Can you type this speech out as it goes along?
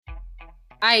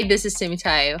Hi, this is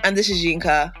Temitayo, And this is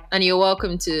Yinka. and you're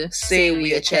welcome to Say with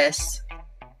your chest.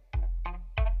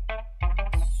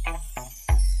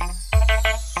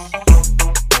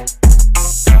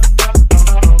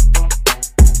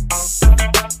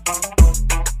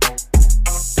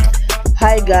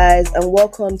 Hi guys, and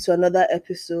welcome to another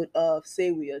episode of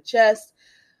Say with Your Chest.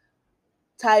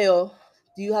 Tayo,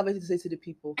 do you have anything to say to the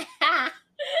people?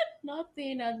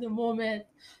 Nothing at the moment.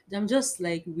 I'm just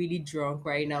like really drunk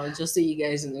right now, just so you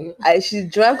guys know. She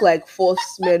drank like 4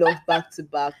 Smirnoff back to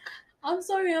back. I'm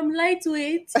sorry, I'm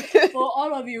lightweight. For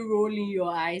all of you rolling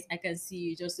your eyes, I can see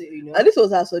you, just so you know. And this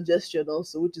was her suggestion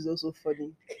also, which is also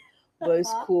funny. But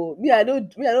it's cool. I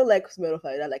don't like Smirnoff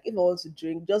like that. Like if I want to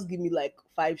drink, just give me like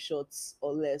 5 shots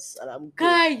or less and I'm good.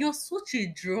 Guy, you're such a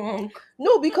drunk.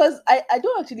 No, because I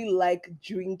don't actually like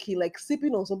drinking, like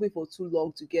sipping on something for too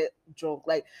long to get drunk.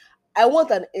 Like I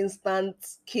want an instant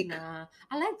kick. Nah,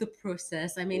 I like the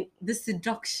process. I mean, the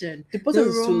seduction, The process the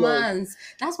is too long. romance.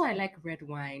 That's why I like red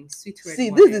wine, sweet red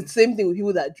See, wine. this is the same thing with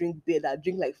people that drink beer, that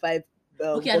drink like 5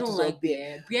 Okay, I don't bottles like of beer.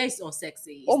 beer. Beer is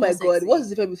unsexy. Oh my not god, sexy. what's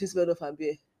the difference between Smirnoff and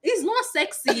beer? It's not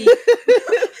sexy.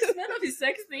 Smirnoff is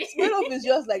sexy. Smirnoff is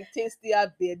just like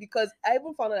tastier beer because I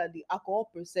even found out that the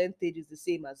alcohol percentage is the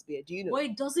same as beer. Do you know? Well,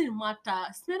 it doesn't matter.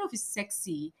 Smirnoff is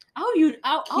sexy. How do you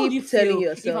Keep feel telling if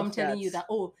yourself I'm telling that. you that?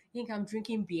 Oh, I think I'm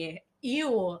drinking beer. Ew.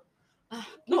 No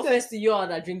Keep offense to you all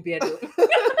that drink beer though.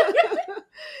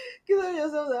 Keep telling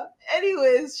yourself that.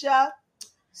 Anyways, Sha.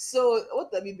 So what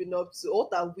have we been up to?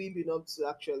 What have we been up to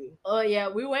actually? Oh yeah,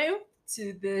 we went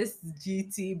to this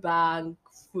GT Bank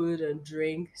food and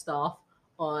drink stuff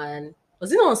on.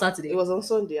 Was it on Saturday? It was on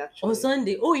Sunday actually. On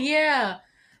Sunday. Oh yeah,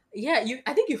 yeah.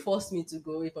 I think you forced me to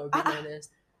go. If I'm being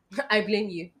honest, I blame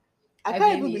you. I I can't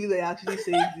blame even you. believe that you're actually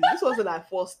saying this. This wasn't our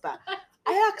first time.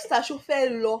 I asked her, chauffeur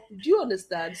law. Do you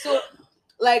understand? So,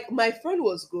 like, my friend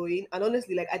was going, and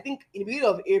honestly, like, I think in the beginning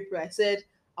of April, I said,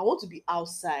 I want to be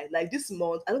outside. Like, this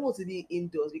month, I don't want to be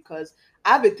indoors because I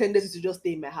have a tendency to just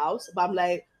stay in my house. But I'm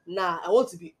like, nah, I want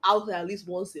to be outside at least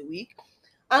once a week.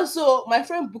 And so, my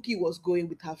friend Buki was going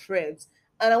with her friends,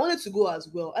 and I wanted to go as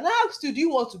well. And I asked you, do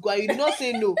you want to go? And you did not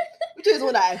say no, which is the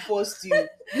one that I forced you.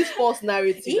 This false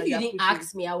narrative. If that you you're didn't pushing.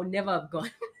 ask me, I would never have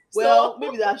gone. Well,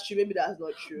 maybe that's true, maybe that's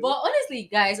not true. But honestly,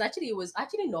 guys, actually, it was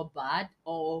actually not bad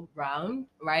all round,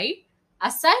 right?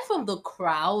 Aside from the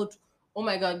crowd, oh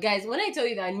my god, guys, when I tell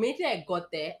you that immediately I got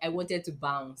there, I wanted to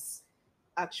bounce.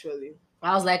 Actually,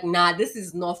 I was like, nah, this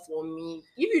is not for me.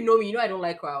 If you know me, you know I don't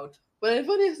like crowd. but the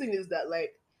funniest thing is that,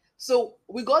 like, so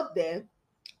we got there,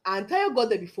 and Tayo got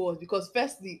there before us because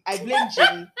firstly, I blame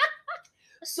Jimmy.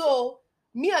 So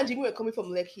me and Jimmy were coming from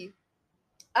Lekki,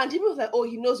 and Jimmy was like, "Oh,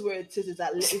 he knows where it is.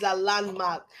 It's a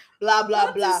landmark. Blah blah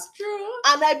That blah." is true.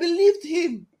 And I believed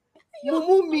him.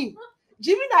 Mumu me.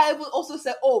 Jimmy and I even also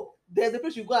said, "Oh, there's a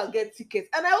place you go and get tickets,"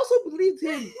 and I also believed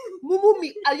him. Mumu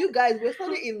me. And you guys, we're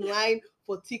standing in line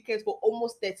for tickets for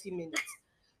almost 30 minutes.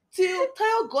 Till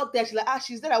Tayo got there, she's like,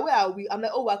 she's there. Where are we? I'm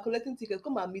like, oh, we're collecting tickets.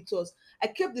 Come and meet us. I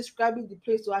kept describing the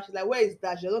place to her. She's like, where is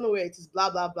that? She don't know where it is. Blah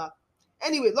blah blah.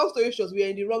 Anyway, long story short, we are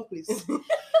in the wrong place.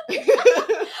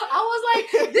 I was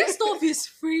like, this stuff is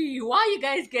free. Why are you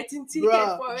guys getting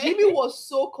tickets for it? Jimmy was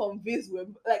so convinced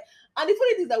and the funny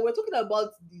thing is that we're talking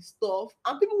about the stuff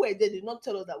and people were there, they did not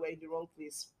tell us that we're in the wrong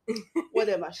place.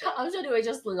 Whatever. I'm sure they were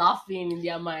just laughing in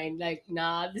their mind, like,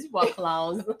 nah, these were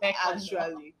clowns.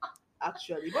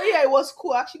 Actually, but yeah, it was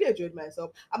cool. I actually enjoyed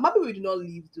myself. I'm happy we did not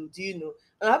leave though. Do you know?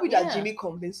 I'm happy that Jimmy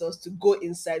convinced us to go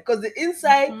inside because the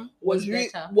inside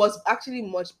was actually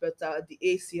much better. The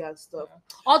AC and stuff.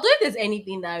 Although if there's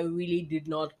anything that I really did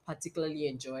not particularly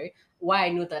enjoy, why I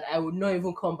know that I would not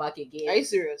even come back again. Are you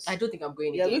serious? I don't think I'm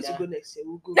going again. Yeah, I'm going to go next year.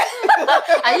 We'll go.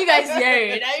 Are you guys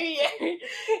hearing? Are you hearing?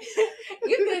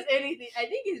 If there's anything, I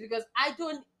think it's because I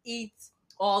don't eat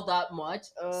all that much.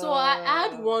 So I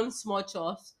had one small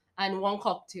chops and one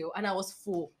cocktail, and I was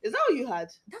full. Is that what you had?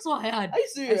 That's what I had. Are you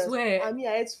serious? I swear. I mean,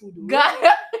 I ate food.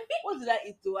 What did I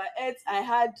eat though? I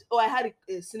had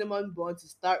a cinnamon bun to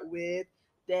start with.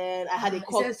 Then I had a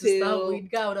cocktail.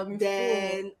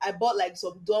 Then I bought like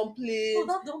some dumplings. Oh,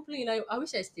 that dumpling! I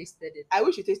wish I tasted it. I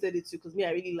wish you tasted it too, because I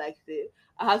really liked it.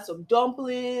 I had some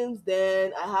dumplings.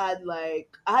 Then I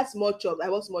had small chops. I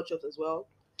bought small chops as well.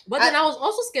 But then I was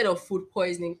also scared of food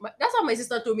poisoning. That's what my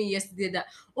sister told me yesterday. That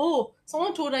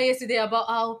someone told her yesterday about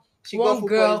how she got food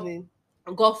poisoning.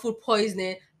 Got food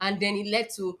poisoning, and then it led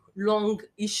to lung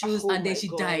issues, and then she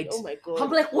died. Oh my god!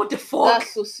 I'm like, what the fuck?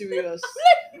 That's so serious.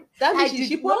 That means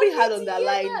she probably had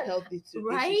underlying health issues,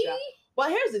 right?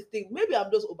 But here's the thing: maybe I'm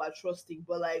just over trusting,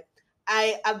 but like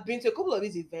I have been to a couple of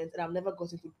these events and I've never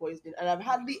gotten food poisoning, and I've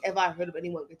hardly ever heard of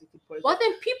anyone getting food poisoning. But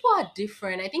then people are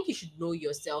different. I think you should know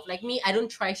yourself. Like me, I don't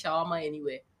try shawarma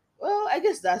anywhere. Well, I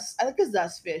guess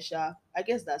that's fair, Sha. I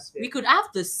guess that's fair. We could have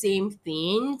the same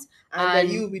things, and then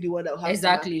you will be the one that will have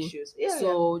exactly stomach issues. Yeah.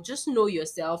 So just know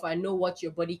yourself and know what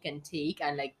your body can take,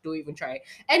 and like don't even try it.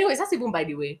 Anyways, that's even by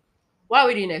the way. What are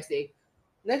we doing next day?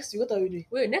 Next week, what are we doing?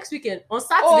 Wait, next weekend on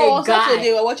Saturday. Oh, on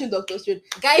Saturday we're watching Doctor Strange.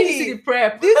 Guys, see the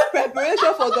prep. This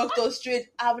preparation for Doctor Strange,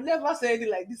 I've never seen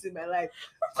anything like this in my life.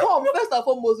 Come, first and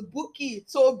foremost,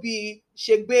 Buki, Toby,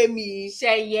 Shegbemi,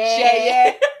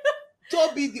 Sheye,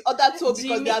 Toby, the other Toby,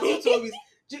 because there are two Tobys.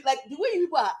 Like the way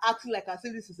people are acting like as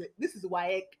if this is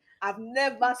WAEC. I've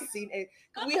never seen it.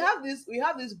 We have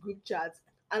this group chat,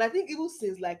 and I think even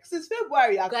since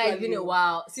February, actually, guys, it's been a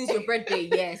while since your birthday.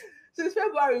 Yes. Since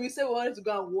February, we said we wanted to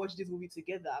go and watch this movie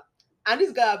together. And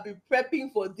this guy have been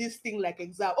prepping for this thing like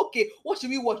exam. Okay, what should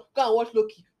we watch? Go and watch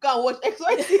Loki. Go and watch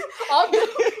XYZ.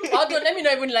 Although, let me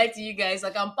not even lie to you guys.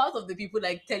 Like, I'm part of the people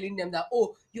like telling them that,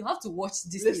 oh, you have to watch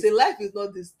this. Listen, life is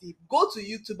not this deep. Go to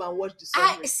YouTube and watch the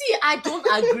summary. I don't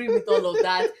agree with all of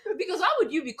that. Because why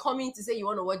would you be coming to say you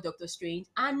want to watch Doctor Strange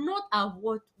and not have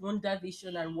watched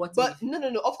WandaVision and what? But no.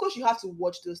 Of course, you have to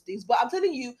watch those things. But I'm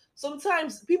telling you,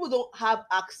 sometimes people don't have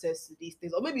access to these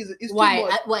things, or maybe it's why? Too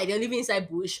much. Why they're living inside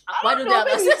bush? Why don't they have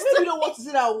access? Maybe don't want to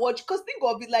sit and watch. Because think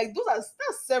of it, like that's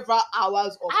several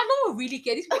hours of. I don't really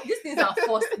care. These things are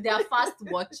fast. They are fast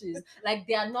watches. Like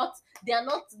they are not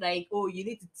like, oh, you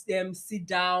need to sit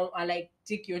down and like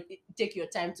take your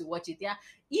time to watch it. They are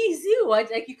easy watch.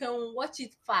 Like you can watch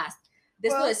it fast.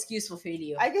 There's no excuse for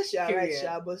failure. I guess you're right,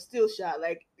 Sha, but still, Sha,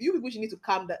 like you people should need to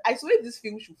calm down. I swear this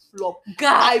film should flop.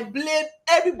 God. I blame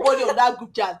everybody on that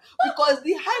group chat because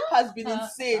the hype has been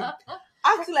insane.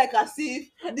 Acting like as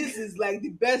if this is like the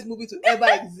best movie to ever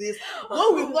exist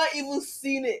when we've not even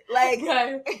seen it. Like,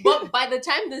 but by the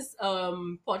time this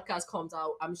podcast comes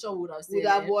out, I'm sure we would have seen it.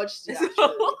 Would have watched it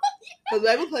because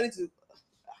we're even planning to.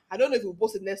 I don't know if we'll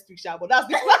post it next week, Sha, but that's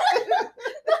the plan.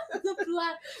 The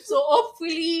plan. So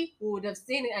hopefully we would have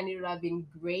seen it and it would have been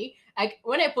great. Like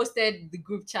when I posted the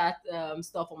group chat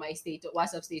stuff on my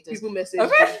WhatsApp status, people messaged. They were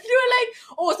like,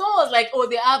 oh, someone was like, oh,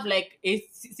 they have like a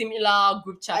similar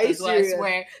group chat as well. I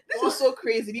swear. This is so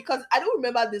crazy because I don't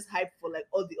remember this hype for like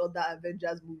all the other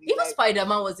Avengers movies. Even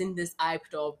Spider-Man was in this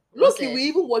hyped up. Look, we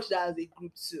even watched that as a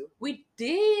group too. We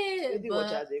did. We did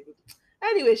watch it as a group.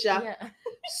 Anyway, Sha. Yeah.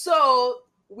 So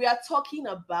we are talking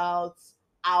about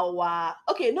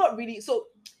not really. So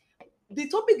the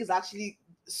topic is actually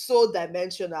so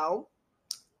dimensional.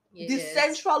 The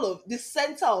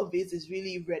center of it is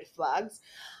really red flags.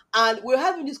 And we're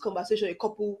having this conversation a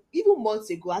couple, even months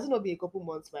ago. Has it not been a couple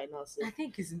months by now? So? I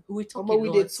think we talk a lot.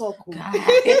 We did talk. We're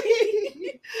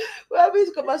having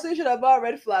this conversation about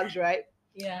red flags, right?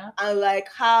 Yeah. And like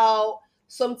how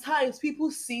sometimes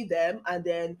people see them and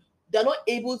then they're not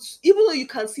able to, even though you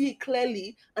can see it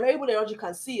clearly, and everybody around you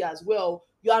can see it as well,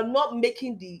 you are not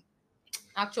making the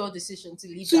actual decision to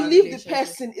leave the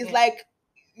person. It's like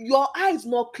your eye is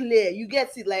not clear. You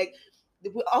get it? Like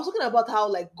I was talking about how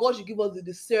like God should give us the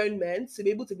discernment to be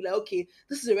able to be like, okay,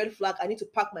 this is a red flag. I need to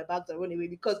pack my bags and run away,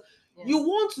 because you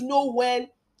want to know when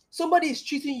somebody is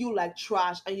treating you like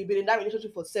trash and you've been in that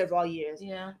relationship for several years.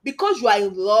 Yeah. Because you are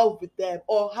in love with them,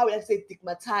 or how would I say,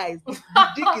 stigmatized. The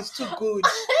dick is too good.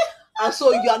 And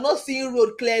so you are not seeing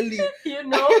road clearly. You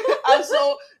know? And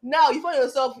so now you find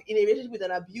yourself in a relationship with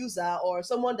an abuser or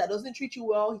someone that doesn't treat you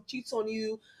well, he cheats on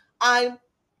you. And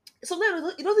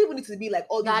sometimes it doesn't even need to be like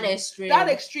all that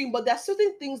extreme, but there are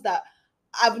certain things that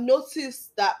I've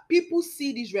noticed that people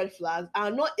see these red flags and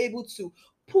are not able to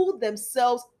pull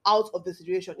themselves out of the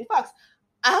situation. In fact,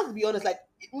 I have to be honest, like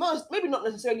maybe not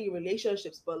necessarily in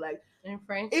relationships, but like in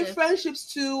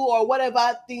friendships too, or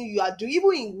whatever thing you are doing,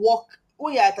 even in work,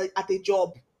 when you're at a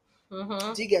job.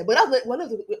 Mm-hmm. Do you get? But we're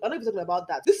not even talking about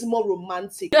that. This is more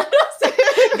romantic.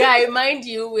 Guy, mind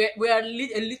you, we're a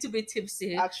little bit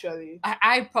tipsy. Actually,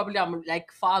 I probably am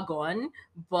like far gone,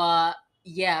 but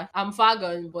yeah, I'm far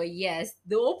gone. But yes,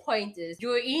 the whole point is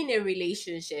you're in a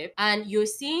relationship and you're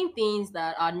seeing things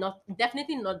that are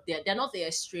definitely not there. They're not the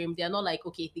extreme. They're not like,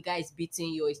 okay, the guy is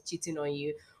beating you or is cheating on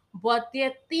you, but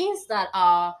they're things that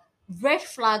are red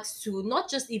flags to not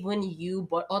just even you,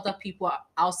 but other people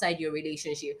outside your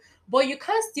relationship. But you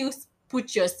can't still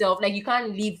put yourself, like you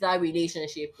can't leave that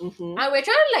relationship. Mm-hmm. And we're trying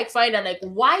to like find out like,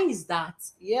 why is that?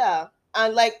 Yeah.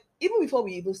 And like, even before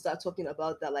we even start talking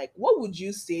about that, like, what would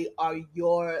you say are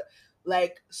your,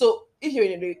 like, so if you're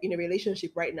in a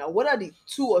relationship right now, what are the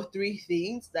 2 or 3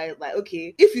 things that like,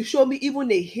 okay, if you show me even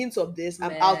a hint of this,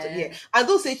 I'm out of here. And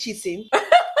don't say cheating.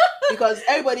 because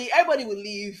everybody will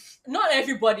leave. Not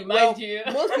everybody, mind Well, you.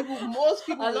 most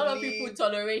people A will lot of leave. people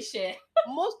tolerate share.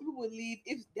 Most people will leave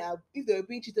if they're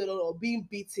being cheated on or being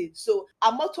beaten. So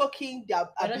I'm not talking We're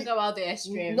talking about the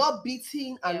extreme. not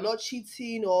beating and Yeah. not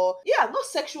cheating or not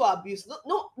sexual abuse,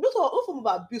 not form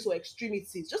of abuse or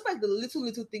extremities, just like the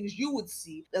little things you would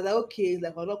see that are okay,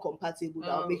 like we're not compatible,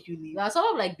 that'll make you leave. That's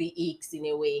sort of like the aches in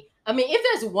a way. I mean,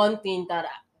 if there's one thing that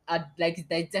I like,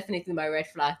 that's definitely my red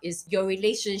flag is your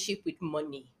relationship with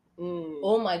money.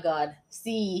 Oh my God.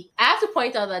 See, I have to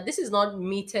point out that this is not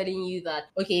me telling you that,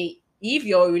 okay, if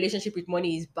your relationship with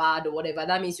money is bad or whatever,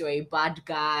 that means you're a bad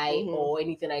guy or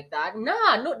anything like that.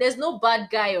 Nah, no, there's no bad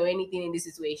guy or anything in this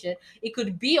situation. It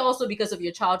could be also because of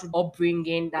your childhood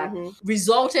upbringing that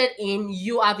resulted in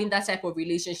you having that type of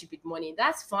relationship with money.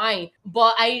 That's fine.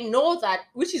 But I know that,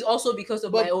 which is also because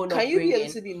of my own can upbringing. you be a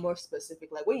little bit more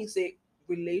specific? Like when you say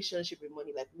relationship with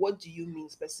money, like what do you mean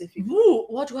specifically? Ooh,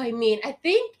 what do I mean? I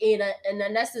think in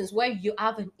an essence where you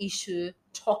have an issue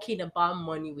talking about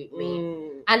money with me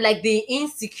and like the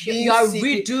insecure, you are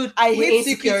riddled. I with hate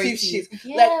secretive insecurities. shit.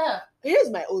 Yeah. Like here's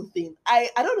my own thing. I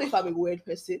don't know if I'm a weird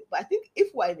person, but I think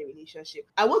if we're in a relationship,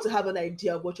 I want to have an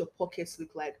idea of what your pockets look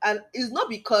like, and it's not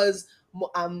because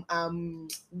I'm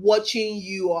watching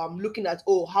you or I'm looking at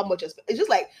how much it's just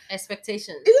like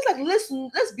expectations. It's just like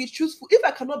let's be truthful. If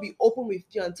I cannot be open with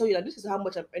you and tell you that this is how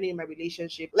much I'm earning in my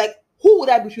relationship, like who would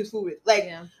I be truthful with? Like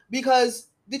because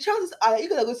the chances are you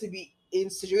guys are going to be in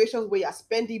situations where you're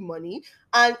spending money,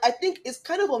 and I think it's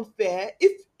kind of unfair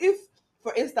if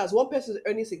for instance one person is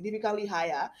earning significantly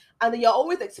higher and then you're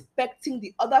always expecting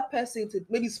the other person to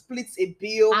maybe split a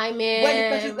bill. I mean, when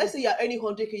the person, let's say you're earning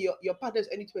 100k, your partner is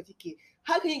earning 20k,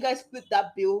 how can you guys split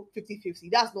that bill 50-50?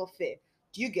 That's not fair.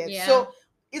 Do you get? So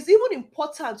it's even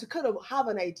important to kind of have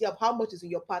an idea of how much is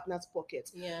in your partner's pocket.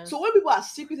 Yeah. So when people are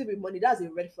secretive with money, that's a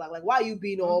red flag. Like, why are you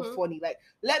being all funny? Like,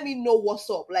 let me know what's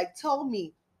up. Like, tell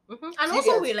me. And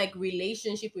also with like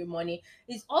relationship with money,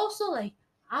 it's also like,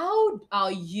 how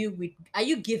are you giving? Are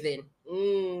you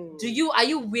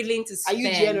willing to spend? Are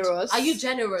you generous? Are you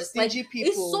generous? Stingy like people.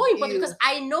 It's so important because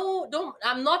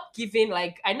I'm not giving,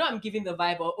 like, I know I'm giving the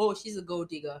vibe of, oh, she's a gold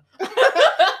digger.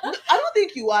 I don't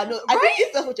think you are. No, I think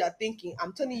if that's what you're thinking,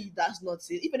 I'm telling you that's not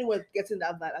it. If anyone's getting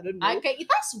that vibe, I don't know. Okay,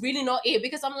 that's really not it,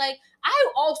 because I'm like,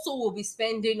 I also will be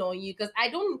spending on you because I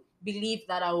don't believe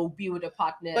that I will be with a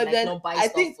partner but and then not buy I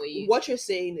stuff think for you. what you're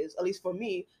saying is, at least for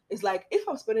me, is like if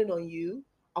I'm spending on you,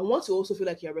 I want to also feel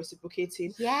like you're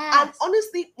reciprocating. Yeah. And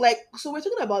honestly, like, so we're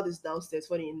talking about this downstairs,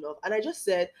 funny enough, and I just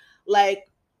said,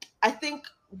 like, I think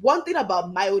one thing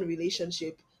about my own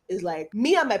relationship is like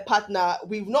me and my partner,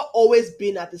 we've not always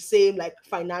been at the same like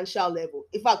financial level.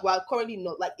 In fact, we're currently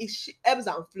not. Like it ebbs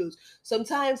and flows.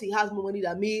 Sometimes he has more money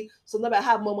than me, sometimes I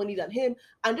have more money than him,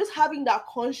 and just having that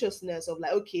consciousness of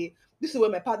like, okay, this is where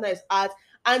my partner is at.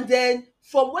 And then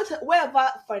from wherever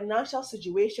financial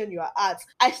situation you are at,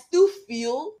 I still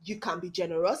feel you can be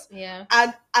generous. Yeah.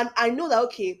 And I know that,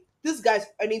 okay, this guy's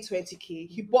earning 20k.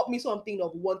 He bought me something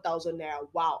of 1,000 naira.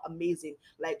 Wow, amazing.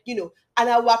 Like, and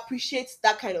I will appreciate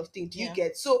that kind of thing. Do you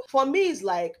get? So for me, it's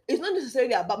like, it's not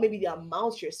necessarily about maybe the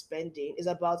amount you're spending. It's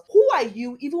about who are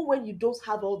you even when you don't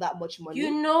have all that much money.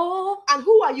 And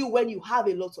who are you when you have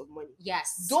a lot of money?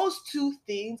 Yes. Those two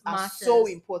things are so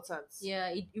important. Yeah,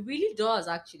 it really does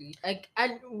actually. Like,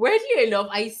 and weirdly enough,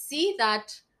 I see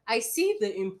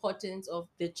the importance of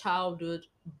the childhood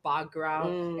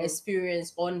background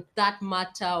experience on that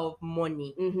matter of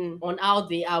money, on how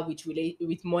they are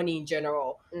with money in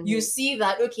general. You see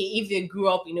that, okay, if they grew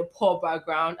up in a poor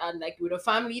background and like with a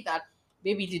family that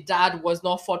maybe the dad was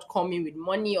not forthcoming with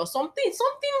money or something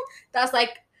that's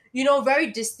like, very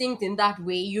distinct in that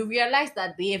way, you realize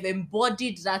that they have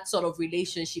embodied that sort of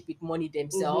relationship with money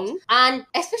themselves. And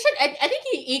especially, I think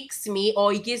it aches me,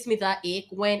 or it gives me that ache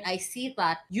when I see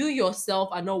that you yourself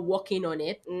are not working on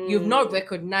it. You've not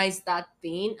recognized that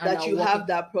thing. And that you have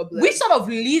that problem. Which sort of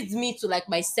leads me to like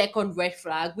my second red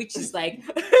flag, which is like,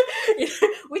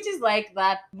 which is like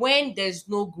that when there's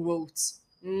no growth.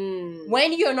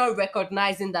 When you're not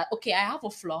recognizing that, okay, I have a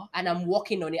flaw and I'm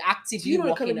working on it, actively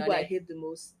working on it. I hate the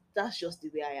most. That's just the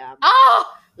way I am.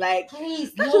 Like,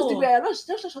 please, that's just the way I am.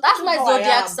 That's my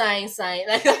zodiac sign.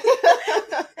 Like,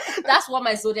 that's what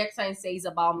my zodiac sign says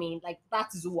about me. Like,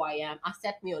 that's who I am.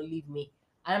 Accept me or leave me.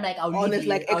 And I'm like, I'll leave you.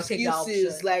 Like, I'll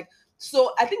excuses. Like,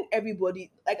 so I think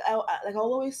everybody, I'll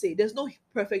always say, there's no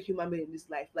perfect human being in this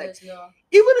life. Like,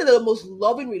 even in the most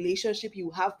loving relationship,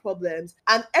 you have problems,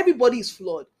 and everybody is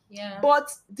flawed. Yeah. But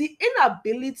the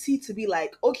inability to be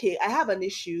like, okay, I have an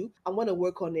issue, I want to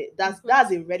work on it. Mhm.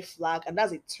 That's a red flag, and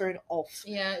that's a turn off.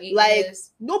 Yeah, it Like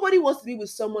is. nobody wants to be with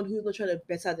someone who's not trying to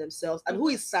better themselves and who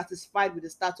Mhm. is satisfied with the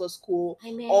status quo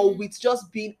I mean, or with just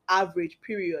being average.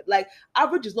 Period. Like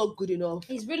average is not good enough.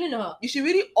 it's really not. You should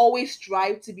really always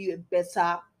strive to be a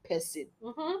better person.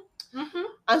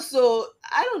 And so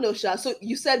I don't know, Sha. So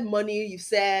you said money, you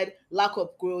said lack of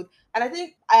growth, and I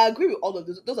think I agree with all of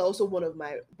those. Those are also one of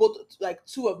my both like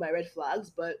two of my red flags.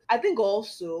 But I think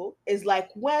also is like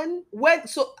when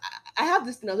so I have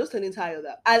this thing. I was just telling Tayo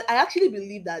that I actually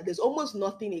believe that there's almost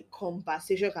nothing a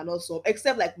conversation cannot solve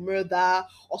except like murder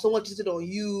or someone cheated on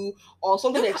you or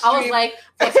something extreme. I was like,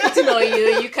 for cheating on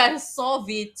you, you can solve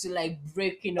it to like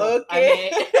breaking up.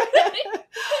 Okay. I mean,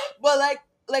 But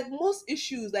like most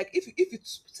issues, like if you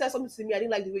said something to me, I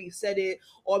didn't like the way you said it,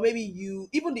 or maybe you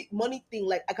even the money thing,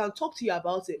 like I can talk to you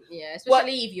about it. yeah, But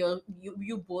especially if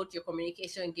you both your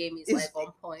communication game is it's like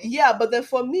on point. yeah, but then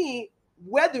for me,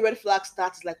 where the red flag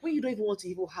starts is like when you don't even want to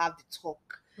even have the talk.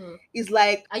 It's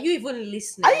like, Are you even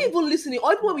listening? are you even listening?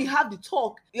 Or even when we have the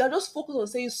talk, you're just focused on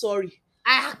saying sorry.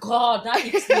 Ah, God, that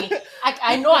hits me.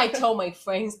 I know I tell my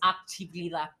friends actively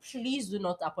that please do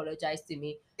not apologize to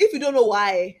me. If you don't know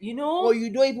why, You know, or you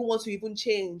don't even want to even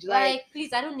change, like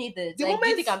please, I don't need it. the Like, do you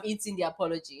moment think I'm eating the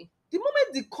apology? the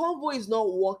moment the convo is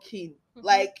not working, Mhm.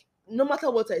 like no matter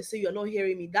what I say, you're not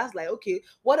hearing me. That's like, okay,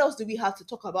 what else do we have to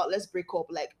talk about? Let's break up.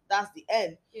 Like that's the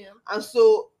end. Yeah. And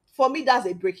so for me, that's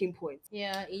a breaking point.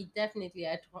 Yeah, it definitely.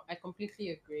 I completely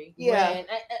agree. Yeah. When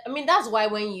I mean that's why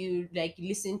when you like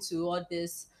listen to all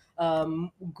this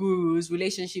gurus,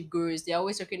 relationship gurus, they're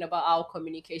always talking about how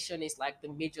communication is like the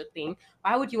major thing.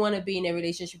 Why would you want to be in a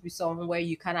relationship with someone where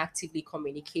you can actively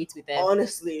communicate with them?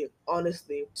 Honestly.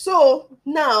 So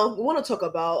now we want to talk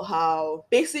about how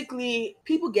basically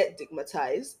people get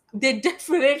stigmatized. They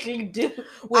definitely do.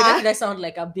 Wait, that did I sound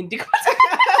like I've been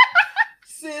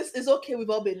Sis, it's okay. We've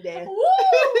all been there. Woo!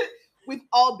 We've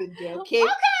all been there, okay?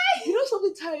 Okay. You know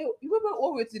something, Tayo? You remember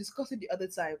what we were discussing the other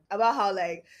time about how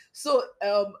I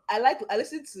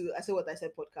listened to I Say What I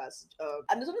Said podcast,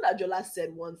 and there's something that Jola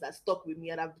said once that stuck with me,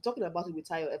 and I've been talking about it with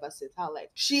Tayo ever since. How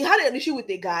like she had an issue with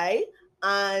a guy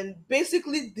and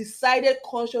basically decided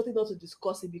consciously not to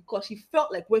discuss it because she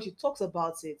felt like when she talks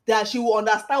about it that she will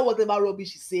understand whatever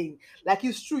rubbish she's saying. Like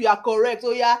it's true, you're correct.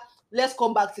 Oh yeah, let's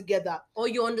come back together. Or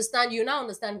you now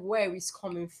understand where it's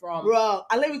coming from. Bro,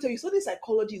 and let me tell you, studying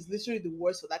psychology is literally the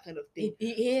worst for that kind of thing. It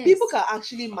is. People can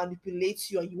actually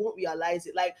manipulate you and you won't realize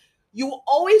it. Like you will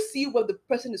always see where the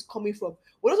person is coming from.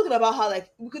 We're not talking about how like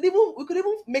we could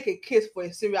even make a case for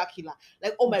a serial killer.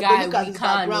 Like, oh my God, look at his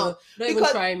background. Don't even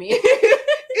try me.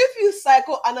 If you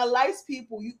psychoanalyze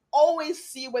people, you always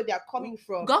see where they're coming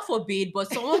from. God forbid,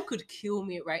 but someone could kill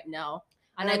me right now.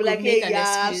 And I I'd could be like, make hey, an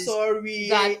yeah, excuse sorry.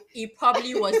 that he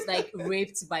probably was like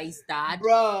raped by his dad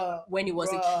when he was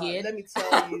a kid. Let me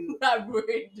tell you.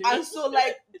 And so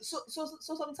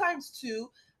sometimes too,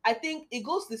 I think it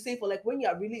goes the same for like when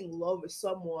you're really in love with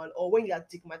someone or when you're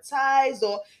stigmatized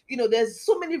or there's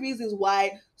so many reasons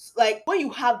why like when you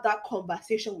have that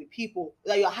conversation with people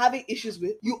that you're having issues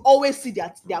with, you always see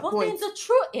their But points. then the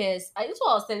truth is, this is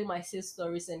what I was telling my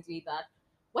sister recently, that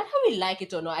whether we like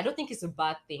it or not, I don't think it's a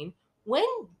bad thing. When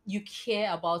you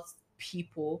care about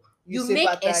people, you make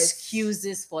sympathize.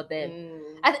 excuses for them.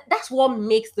 And that's what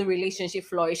makes the relationship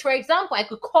flourish. For example, I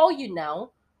could call you now,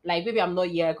 like maybe I'm not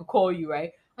here, I could call you,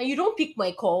 right? And you don't pick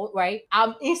my call, right?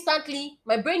 I'm instantly,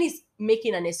 my brain is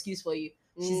making an excuse for you.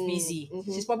 She's busy.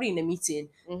 She's probably in a meeting.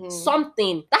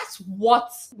 Something. That's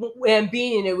what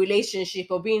being in a relationship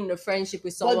or being in a friendship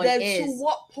with someone but then is. to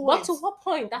what point? But to what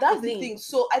point? That's the thing.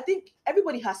 So I think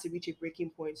everybody has to reach a breaking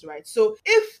point, right? So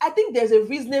if I think there's a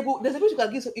way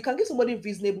you can give somebody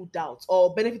reasonable doubt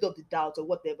or benefit of the doubt or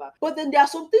whatever. But then there are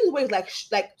some things where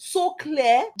it's like so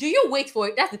clear. Do you wait for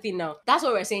it? That's the thing now. That's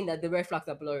what we're saying, that the red flags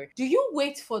are blurry. Do you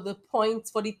wait for the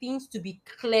things to be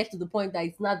clear to the point that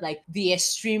it's not like the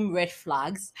extreme red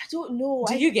flags? I don't know.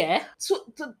 Do you get? So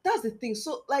that's the thing.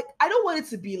 So like I don't want it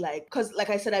to be like, because like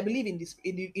I said, I believe in this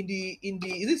in the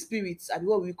is it spirits and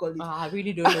what we call it. I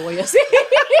really don't know what you're saying.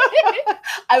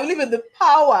 I believe in the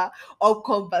power of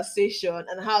conversation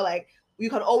and how like you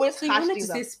can always so you hash wanted things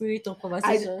to say out. spirit of I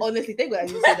conversation. honestly think that I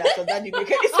didn't say that because that didn't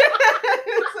make any sense.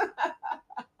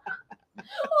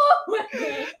 Oh my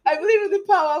God. I believe in the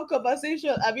power of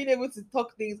conversation and being able to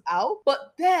talk things out.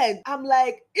 But then I'm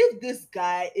like, if this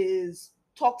guy is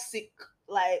toxic,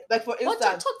 Like for But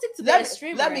instance, toxic to the let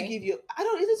extreme, let me right? give you. I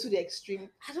don't. Is it to the extreme?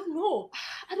 I don't know.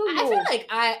 I don't I feel know. like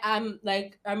I am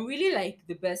like I'm really like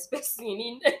the best person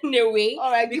in a way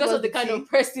All right, give because us of the the kind tea. of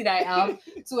person I am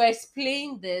to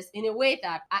explain this in a way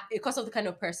that because of the kind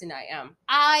of person I am.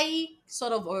 I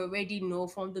sort of already know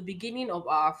from the beginning of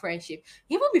our friendship,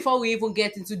 even before we even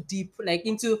get into deep like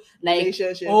into like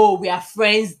Relationship. oh we are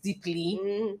friends deeply.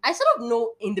 Mm. I sort of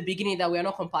know in the beginning that we are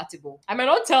not compatible. I might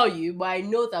not tell you, but I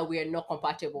know that we are not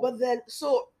compatible. But then,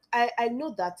 so I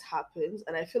know that happens,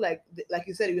 and I feel like like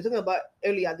you said, you were talking about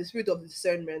earlier the spirit of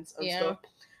discernment and Yeah. stuff.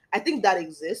 I think that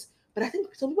exists, but I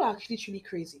think some people are actually truly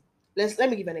crazy. Let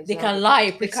me give an They example. can lie,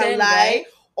 They can pretend, lie right?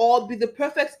 or be the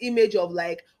perfect image of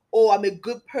like, oh, I'm a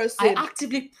good I person.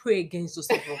 actively pray against those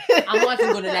people. I'm not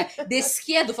even gonna lie. They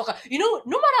scare the fuck out. You know,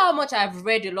 no matter how much I've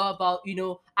read a lot about,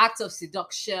 acts of Yeah.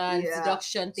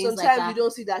 seduction, things like Sometimes you that.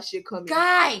 don't see that shit coming.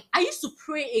 Guy, I used to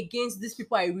pray against these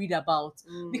people I read about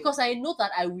Mm. because I know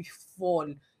that I will fall.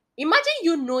 Imagine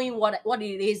you knowing what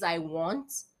it is I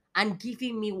want and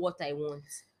giving me what I want.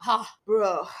 Ah,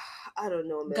 Bro, I don't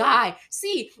know, man. guy,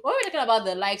 see, when we're talking about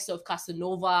the likes of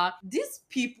Casanova, this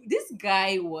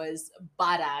guy was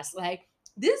badass. Like,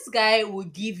 this guy will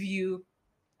give you,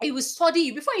 he will study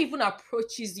you before he even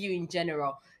approaches you in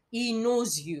general. He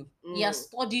knows you. He has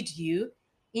studied you.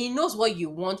 He knows what you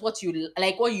want, what you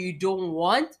like, what you don't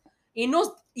want. He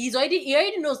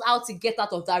already knows how to get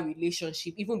out of that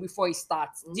relationship even before he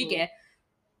starts. Do you get?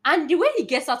 And the way he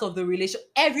gets out of the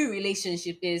every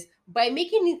relationship is by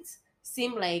making it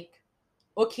seem like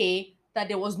okay that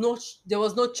there was no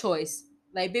choice.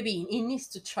 Like, baby, he needs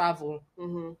to travel.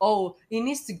 Mm-hmm. Oh, he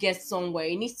needs to get somewhere.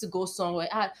 He needs to go somewhere.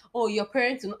 Oh, your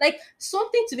parents, like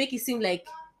something to make it seem like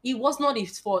it was not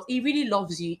his fault. He really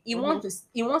loves you. He wants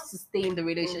to stay in the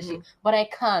relationship, but I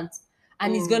can't.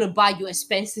 And he's gonna buy you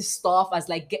expensive stuff as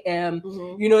like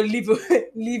leave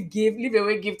leave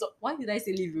away gift. Why did I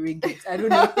say leave away gift? I don't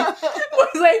know. But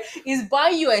it's like he's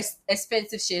buying you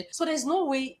expensive shit. So there's no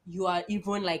way you are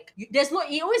even like there's no.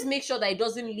 He always makes sure that he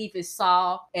doesn't leave a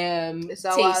sour It's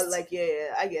our taste like,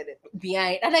 yeah, I get it.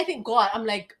 behind. And I think God, I'm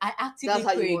like, I actively That's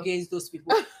how you pray want. against those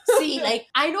people. See, like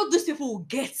I know those people will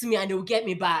get me and they will get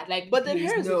me bad. Like, But then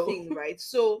please here's the no. thing, right?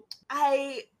 So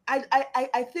I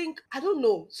think I don't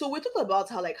know. So we're talking about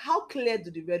how clear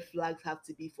do the red flags have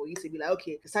to be for you to be like,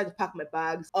 okay, it's time to pack my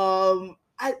bags.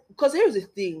 Because here's the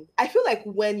thing. I feel like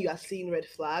when you are seeing red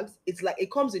flags, it's like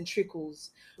it comes in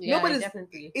trickles. Yeah,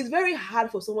 definitely. It's very hard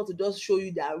for someone to just show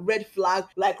you that red flag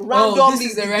like Oh, this randomly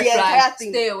is a the red entire flag.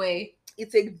 thing. Stay away.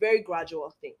 It's a very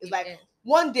gradual thing. It's like Yeah.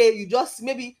 one day you just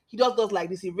maybe he just does like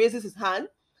this. He raises his hand.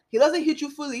 He doesn't hit you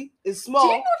fully. It's Do you small.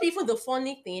 know even the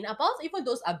funny thing about even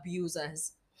those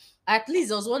abusers? At least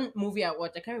there was one movie I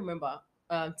watched. I can't remember.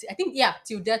 I think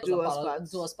Till Death Do us Apart.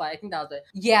 parts. Do Us Part. I think that was it.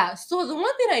 Yeah. So the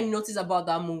one thing I noticed about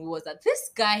that movie was that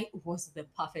this guy was the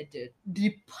perfect dude.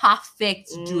 The perfect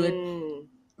dude. Mm.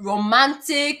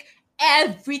 Romantic.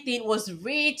 Everything was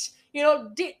rich.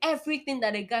 Did everything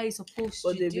that a guy is supposed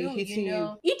But to they be do. hitting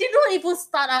you. He did not even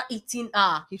start out eating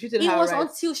her. He treated It her was right.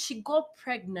 until she got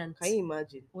pregnant. Can you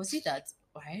imagine? Was it that?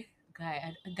 Right?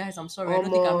 Guys, I'm sorry. I don't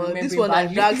think I'm This remembering one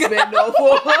that badly. drags men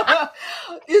off.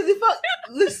 Is the fact?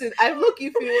 Listen, I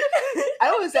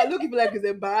always say I look feel like it's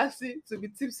embarrassing to be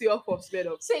tipsy off of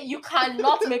Smirnoff. Say you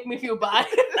cannot make me feel bad.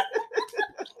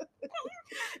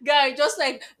 Guy, just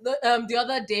like the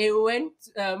other day we went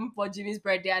for Jimmy's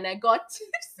birthday and I got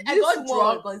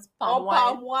drunk on palm palm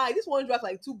wine. wine. This one drank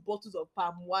like 2 bottles of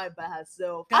palm wine by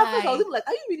herself. Guy. At first, I was even like,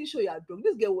 "Are you really sure you're drunk?"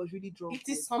 This girl was really drunk. It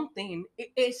is something. It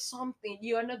is something.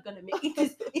 You are not gonna make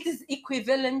it. Is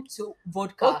equivalent to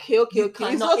vodka. Okay. You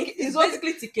cannot. It's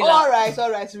basically tequila. All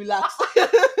right, relax.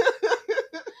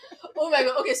 Oh my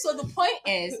god. Okay, so the point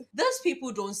is, those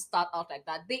people don't start out like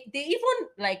that. They even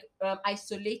like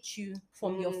isolate you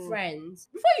from your friends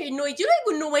before you know it. You don't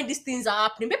even know when these things are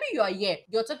happening. Maybe you are here.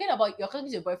 You're talking to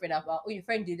your boyfriend about your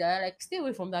friend did that. Like, stay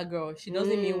away from that girl. She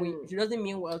doesn't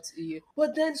mean well to you.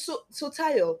 But then, so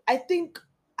Tayo, I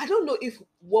don't know if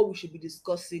what we should be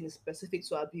discussing is specific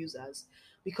to abusers,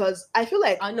 because I feel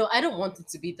like I know I don't want it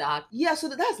to be that. yeah. So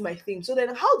that's my thing. So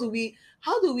then, how do we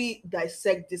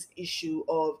dissect this issue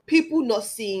of people not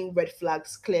seeing red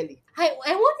flags clearly? I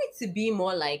want it to be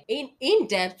more like in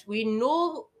depth. We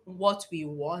know what we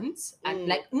want and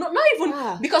like not even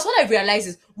because what I realize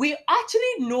is we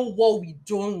actually know what we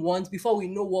don't want before we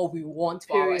know what we want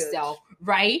for Period. ourselves,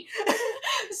 right?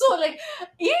 So like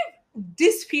if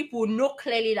these people know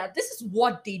clearly that this is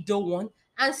what they don't want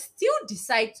and still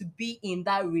decide to be in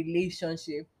that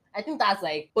relationship, I think that's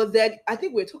like, But then I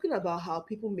think we're talking about how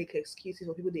people make excuses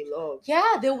for people they love.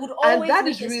 yeah, they would And always that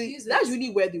make is really excuses. that's really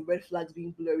where the red flags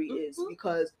being blurry is, Mhm.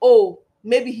 because oh,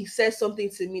 maybe he says something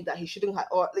to me that he shouldn't have,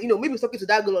 or maybe he's talking to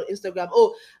that girl on Instagram.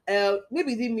 Oh,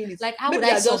 maybe he didn't mean it. Like, how Maybe would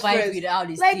they I are just survive friends. without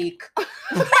his Like, dick?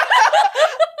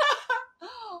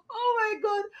 oh my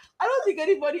god, I don't think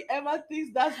anybody ever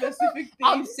thinks that specific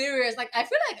I'm thing. serious. Like, I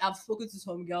feel like I've spoken to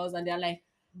some girls and they're like,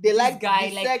 They this like guy,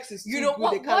 the like, sex is you too know,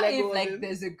 good. They what can't what let if go of like him.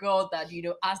 there's a girl that,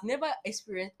 has never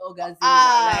experienced orgasm in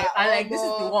her life, and like this is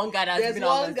the Omo, one guy that's there's been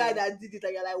one guy orgasm. that did it,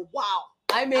 and you're like, wow,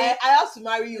 I mean, I have to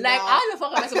marry you like, now. how the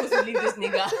fuck am I supposed to leave this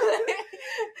nigga?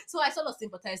 So I sort of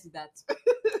sympathize with that.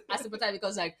 I sympathize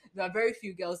because like there are very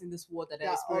few girls in this world that are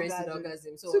Yeah, experiencing orgasm.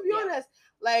 orgasm. So To be yeah. honest,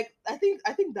 like I think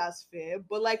that's fair,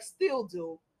 but like still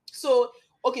though. So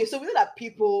okay, so we know that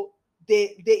people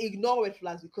they ignore red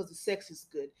flags because the sex is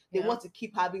good. They Yeah. want to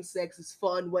keep having sex, it's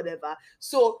fun, whatever.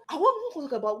 So I want to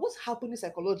talk about what's happening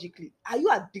psychologically. Are you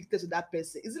addicted to that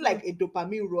person? Is it like a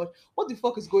dopamine rush? What the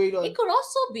fuck is going on? It could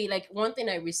also be like one thing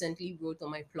I recently wrote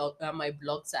on my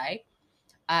blog site.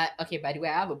 Okay, by the way,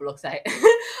 I have a blog site.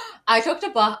 I talked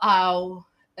about how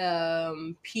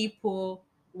people,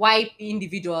 why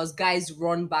individuals, guys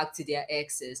run back to their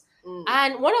exes. Mm.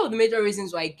 And one of the major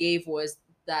reasons why I gave was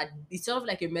that it's sort of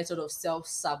like a method of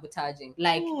self-sabotaging.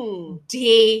 Like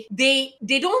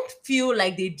they don't feel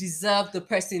like they deserve the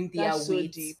person they That's are so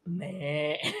with. deep.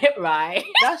 Man, right?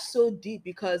 That's so deep,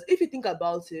 because if you think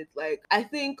about it, like I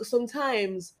think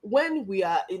sometimes when we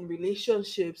are in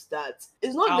relationships that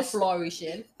it's not Are necessarily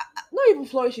flourishing. not even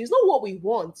flourishing, it's not what we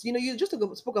want. You just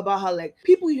spoke about how like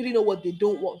people usually know what they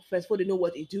don't want first before they know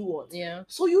what they do want. Yeah.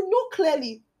 So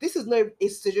clearly this is not a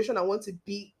situation I want to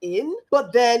be in,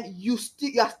 but then you're still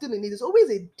in it. There's always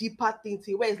a deeper thing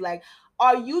to it where it's like,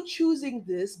 are you choosing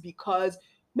this because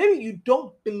maybe you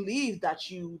don't believe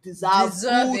that you deserve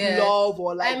good it. love,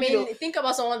 or like I mean, think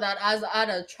about someone that has had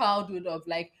a childhood of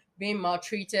like being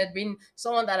maltreated, being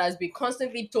someone that has been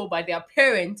constantly told by their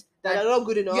parents that that are not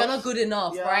good enough. you're not good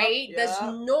enough, Yeah, right? There's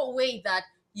yeah. no way that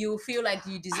you feel like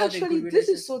you deserve a Actually, good this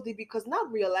relationship. is so deep, because now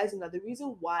I'm realizing that the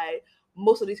reason why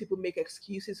most of these people make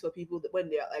excuses for people that when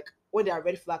they are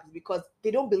red flags is because they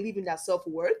don't believe in their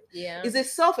self-worth. Yeah. It's a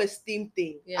self-esteem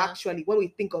thing, Yeah. actually, when we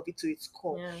think of it to its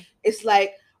core. Yeah. It's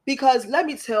like, because let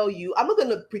me tell you, I'm not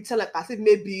gonna pretend like as if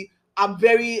maybe I'm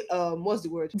very what's the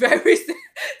word? Very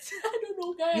I don't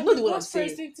know, guys. You know the word I'm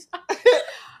saying.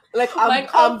 Like My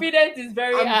confidence is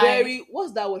very I'm high. very,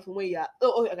 what's that word from when you're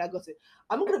okay, I got it.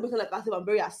 I'm not gonna pretend like as if I'm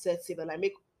very assertive and I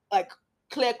make like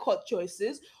clear cut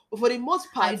choices. But for the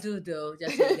most part, I do though.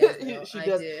 Just so you guys know, she I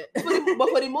does. do. But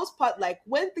for the most part, like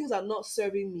when things are not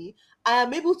serving me, I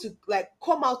am able to like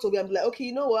come out of it and be like, okay,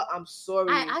 you know what? I'm sorry.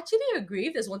 I actually agree.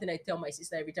 If there's one thing I tell my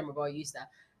sister every time about you, is that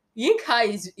Yinka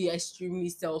is extremely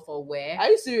self-aware. Are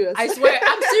you serious? I swear,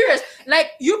 I'm serious.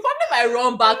 Like, you probably might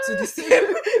run back to the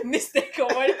same mistake or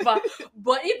whatever.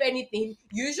 But if anything,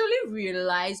 you usually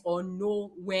realize or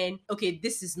know when, okay,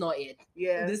 this is not it.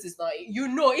 Yeah. This is not it. You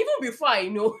know, even before I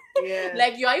know. Yeah.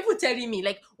 Like, you are even telling me,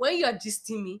 like, when you are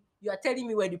gisting me, you are telling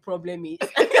me where the problem is.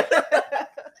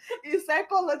 In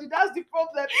psychology, that's the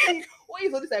problem. See, when you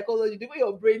study psychology, the way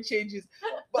your brain changes.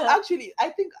 But actually, I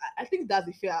think that's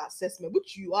a fair assessment,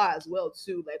 which you are as well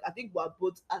too. Like I think we're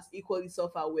both as equally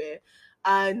self-aware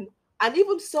and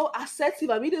even so assertive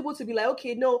and being able to be like,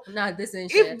 okay, no, Nah, this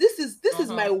ain't if shit. this is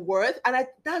my worth, and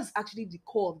that's actually the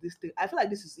core of this thing. I feel like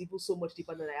this is even so much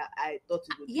deeper than I thought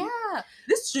it would be. Yeah,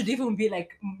 this should even be like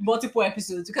multiple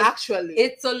episodes because Actually,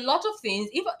 it's a lot of things.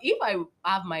 If I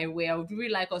have my way, I would really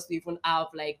like us to even have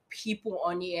like people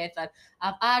on here that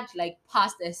have had like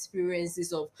past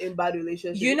experiences of in bad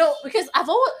relationships. Because I've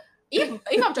always if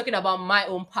I'm talking about my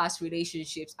own past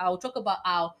relationships, I'll talk about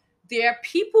how there are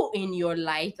people in your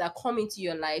life that come into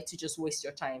your life to just waste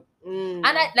your time. And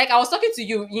I was talking to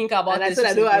you, Yinka, about and this. I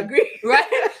said I don't agree. Right?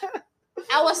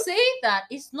 I was saying that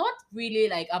it's not really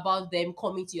like about them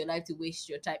coming to your life to waste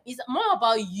your time. It's more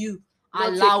about you Not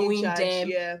allowing taking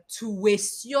charge, them to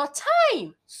waste your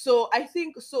time. So I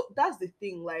think that's the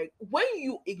thing. Like when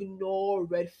you ignore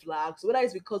red flags, whether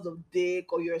it's because of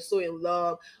dick or you're so in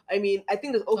love, I mean, I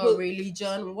think there's also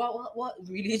religion. What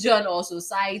religion or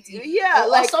society? Yeah, or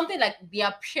like something like the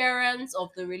appearance of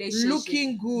the relationship,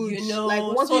 looking good,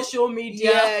 like social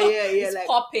media. Yeah, it's like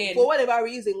popping for whatever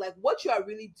reason. Like what you are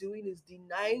really doing is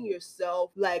denying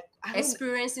yourself, like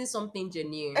experiencing something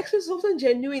genuine.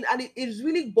 And it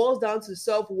really boils down to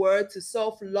self-worth, to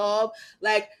self-love,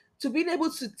 like to being able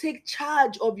to take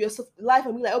charge of your life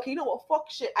and be like, okay, you know what, fuck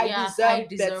shit, I deserve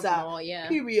better. More, yeah.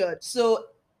 Period. So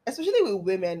especially with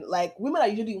women, like women are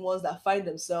usually the ones that find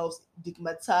themselves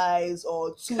stigmatized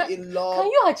or too in Can love.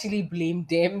 you actually blame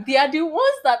them? They are the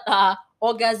ones that are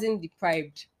orgasm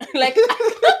deprived. Like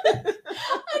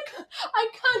I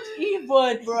can't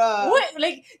even. Bruh. Wait,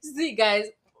 like, see, guys,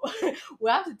 we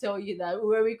have to tell you that we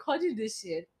were recording this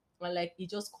shit, and like, it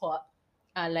just caught,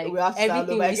 and like, We have to start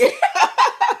everything over we again.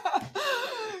 said,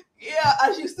 Yeah,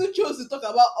 and she still chose to talk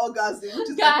about orgasm, which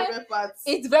is my guys, favorite part.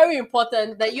 it's very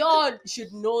important that you all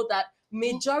should know that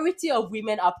majority of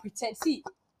women are pretend. See,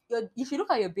 if you look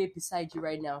at your babe beside you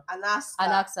right now And ask and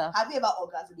her, ask her, have you ever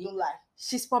orgasm? Don't lie.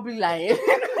 she's probably lying.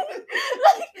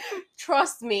 Like,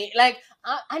 trust me. Like,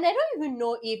 and I don't even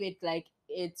know if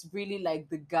it's really like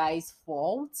the guy's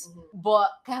fault. But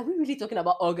are we really talking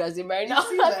about orgasm right now? It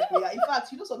seems like we are. In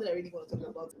fact, you know something I really want to talk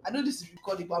about? I know this is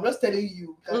recording, but I'm just telling you,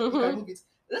 you can move it.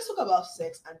 Let's talk about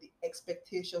sex and the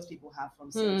expectations people have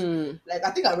from sex. Like,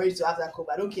 I think I'm ready to have that call,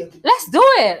 but I don't care. Let's do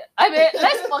it. I mean,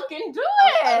 let's fucking do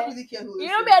it. I don't really care who You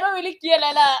listens. know me, I don't really care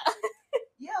like that.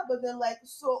 Yeah, but then like,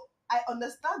 so I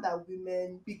understand that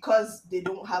women, because they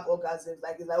don't have orgasms,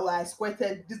 like it's like, oh, I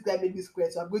squirted, this guy made me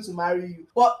squirt, so I'm going to marry you.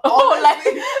 But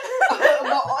honestly,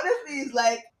 but honestly, it's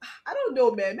like, I don't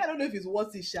know, man. I don't know if it's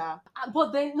worth it, Sha.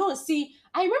 But then, no, see,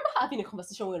 I remember having a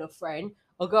conversation with a friend,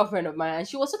 a girlfriend of mine, and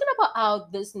she was talking about how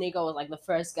this nigga was like the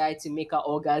first guy to make her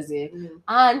orgasm.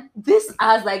 And this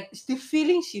as like the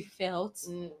feeling she felt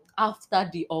after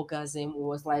the orgasm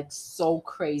was like so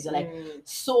crazy, like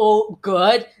so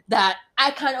good that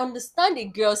I can understand a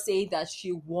girl saying that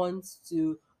she wants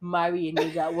to marry a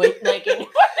nigga with like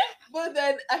But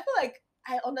then I feel like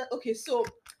okay, so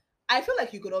I feel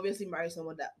like you could obviously marry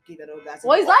someone that gave an orgasm.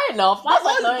 Well, is that enough? That's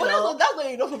like not enough. That's not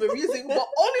enough of a reason. But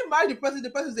only marry the person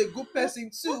is a good person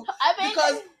too. I mean,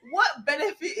 because what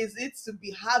benefit is it to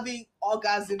be having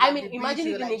orgasm? I mean, imagine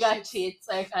if the nigga cheats,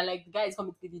 like, and like the guy is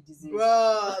coming to give you disease.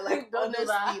 Bro, like Don't do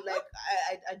that. honestly, like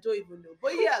I don't even know.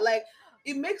 But yeah, like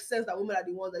it makes sense that women are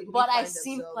the ones that But I themselves.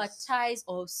 sympathize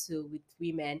also with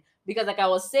women because, like I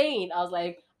was saying, I was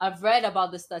like, I've read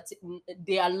about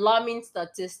the alarming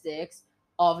statistics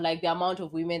of like the amount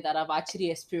of women that have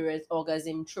actually experienced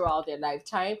orgasm throughout their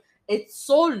lifetime. It's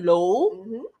so low.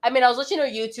 I mean, I was watching a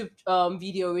YouTube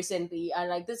video recently, and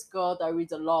like this girl that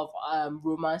reads a lot of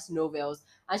romance novels,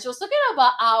 and she was talking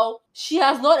about how she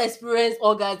has not experienced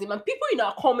orgasm, and people in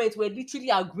her comments were literally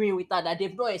agreeing with her that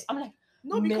they've not. I'm like,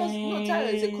 no, because no,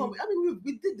 Tyra is a common. I mean,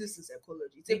 we did this in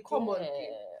psychology. It's a common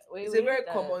thing. It's a very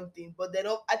common thing. But then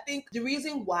I think the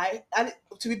reason why, and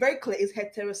to be very clear, is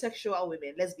heterosexual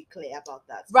women. Let's be clear about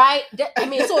that. Right? I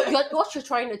mean, so what you're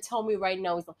trying to tell me right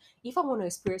now is like, if I want to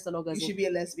experience an orgasm, you should be a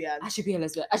lesbian. I should be a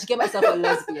lesbian. I should get myself a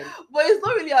lesbian. But it's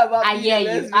not really about I hear you.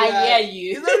 It's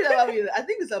not really about being. I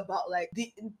think it's about like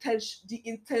the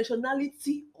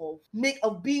intentionality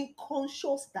of being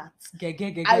conscious that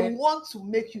I want to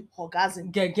make you orgasm.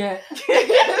 Okay,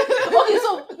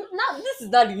 so now this is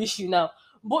not the issue now.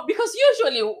 But because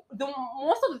usually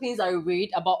most of the things I read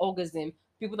about orgasm,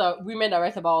 women that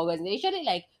write about orgasm, they usually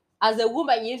like, as a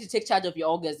woman, you need to take charge of your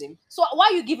orgasm. So why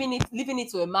are you leaving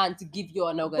it to a man to give you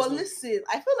an orgasm? But listen,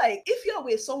 I feel like if you're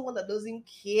with someone that doesn't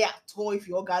care at all if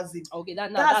you orgasm, okay,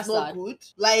 that's not sad. good.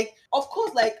 Like, of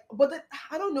course, like, but then,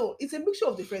 I don't know. It's a mixture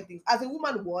of different things. As a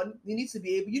woman, you need to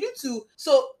be able. You need to.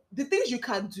 So the things you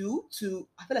can do to.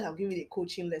 I feel like I'm giving a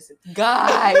coaching lesson,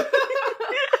 guy.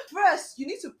 First, you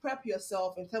need to prep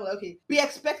yourself and tell me, okay, be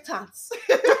expectant.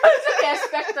 Be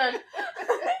expectant.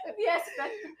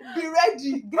 Be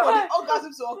ready for the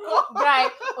orgasm to occur.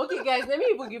 Right. Okay, guys. Let me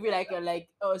even give you like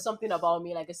something about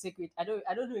me, like a secret. I don't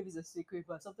know if it's a secret,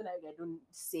 but something like I don't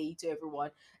say to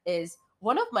everyone is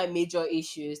one of my major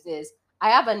issues is I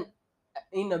have an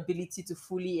inability to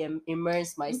fully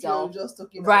immerse myself,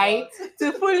 right?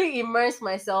 To fully immerse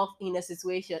myself in a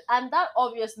situation, and that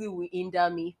obviously will hinder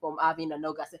me from having an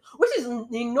orgasm, which is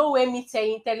in no way me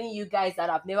telling you guys that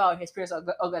I've never experienced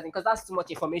orgasm, because that's too much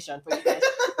information for you guys.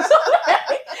 So,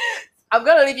 I'm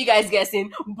gonna leave you guys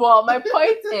guessing, but my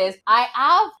point is I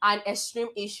have an extreme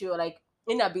issue, like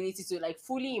inability to like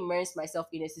fully immerse myself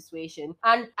in a situation,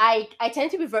 and I tend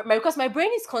to be because my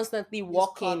brain is constantly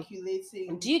working,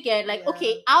 calculating. Do you get like,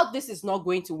 okay, how this is not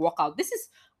going to work out,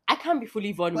 I can't be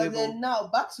fully vulnerable. But then now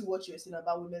back to what you're saying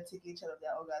about women taking charge of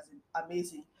their orgasm.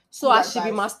 Amazing. So I should be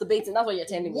masturbating. That's what you're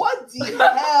telling me. What the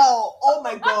hell? Oh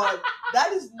my god,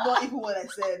 that is not even what I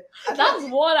said. That's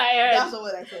what I heard. That's not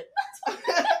what I said.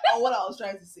 Or what I was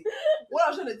trying to say. What I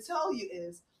was trying to tell you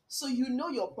is, so you know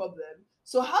your problem.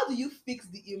 So how do you fix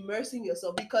the immersing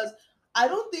yourself? Because I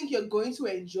don't think you're going to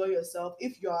enjoy yourself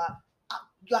if you're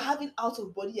you're having out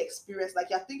of body experience, like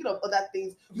you're thinking of other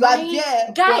things. You are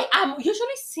there, guy. I'm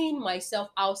usually seeing myself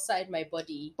outside my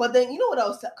body. But then you know what I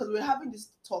was, because we were having this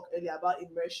talk earlier about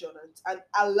immersion and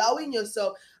allowing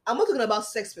yourself. I'm not talking about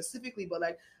sex specifically, but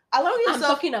like allowing yourself. I'm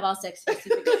talking about sex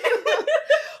specifically.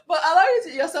 But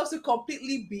allowing yourself to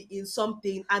completely be in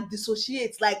something and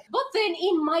dissociate, like. But then,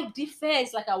 in my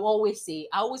defense, like I always say,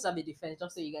 I always have a defense,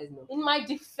 just so you guys know. In my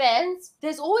defense,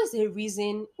 there's always a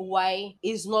reason why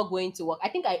it's not going to work. I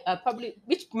think I probably,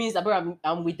 which means that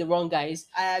I'm with the wrong guys.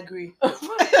 I agree.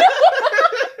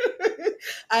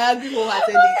 I agree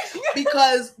wholeheartedly,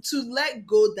 because to let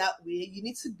go that way, you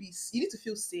need to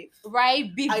feel safe,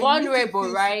 right? Be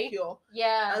vulnerable, right? Secure.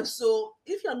 Yeah. And so,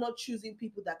 if you're not choosing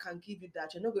people that can give you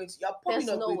that, you're probably There's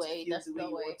not no going way. to feel There's the way no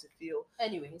you way. want to feel.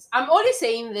 Anyways, I'm only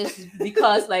saying this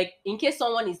because, like, in case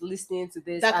someone is listening to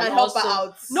this, that can and help also, her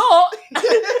out. No,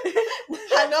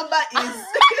 her number is.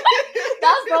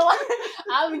 That's not what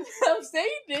I'm saying.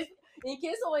 This in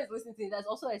case someone is listening to it that's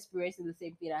also experiencing the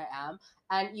same thing I am,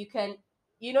 and you can,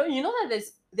 you know that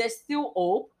there's still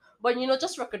hope, but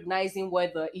just recognizing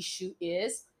where the issue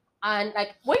is, and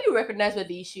like when you recognize where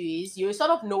the issue is, you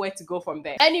sort of know where to go from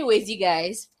there. Anyways, you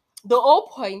guys, the whole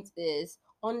point is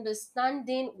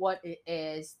understanding what it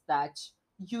is that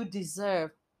you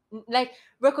deserve, like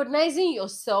recognizing your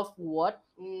self-worth,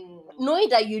 knowing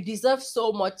that you deserve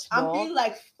so much more. I'm being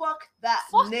like, fuck that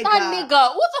nigga. That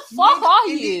nigga. What the fuck are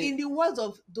you? In the words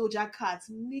of Doja Cat,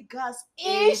 niggas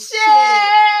ain't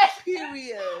shit.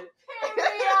 Period.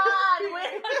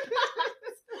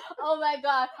 Oh my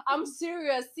god, I'm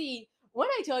serious. See, when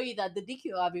I tell you that the dick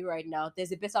you're having right now,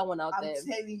 there's a better one out there.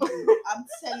 I'm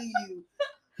telling you.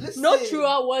 Listen, no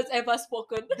truer words ever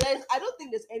spoken. I don't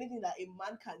think there's anything that a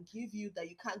man can give you that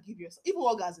you can't give yourself. Even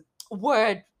orgasm.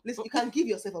 Word. Listen, you can't give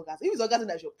yourself orgasm. If it's orgasm,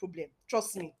 that's your problem.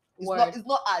 Trust me. It's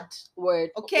not hard. Word.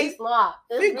 Okay? It's not.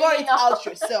 Figure it out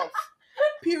yourself.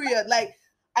 Period. Like,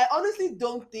 I honestly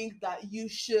don't think that you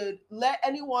should let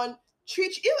anyone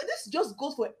treat you. This just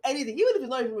goes for anything, even if it's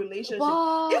not even a relationship.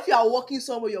 But if you are working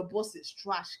somewhere, your boss is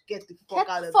trash, get the fuck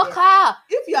out of there. Out.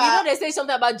 If you are, they say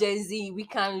something about Gen Z, we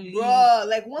can leave. Bruh,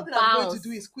 like one thing I'm going to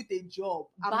do is quit a job.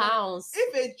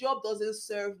 If a job doesn't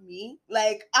serve me,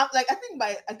 I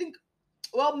think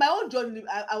well, my own job,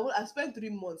 I spent 3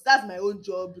 months. That's my own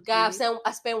job. Guy,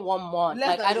 I spent 1 month.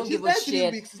 Like, I don't give a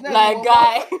shit. Like,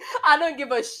 guy, I don't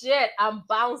give a shit. I'm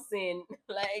bouncing.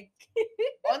 Like,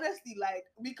 honestly, like,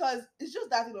 because it's just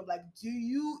that thing of like,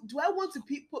 do I want to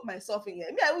put myself in here?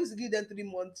 I mean, I used to give them 3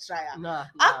 months trial. Nah.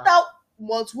 After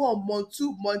month 1, month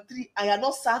 2, month 3, and you're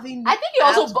not serving. I think it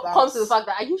also comes to the fact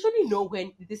that I usually know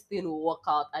when this thing will work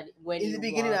out and when in the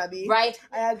beginning, Abby. Right?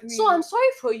 I agree. So I'm sorry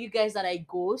for you guys that I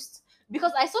ghost,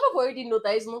 because I sort of already know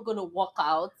that it's not gonna work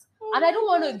out, and I don't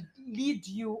want to lead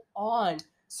you on.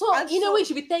 So in a way, you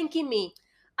should be thanking me.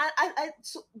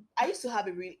 I used to have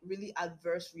a really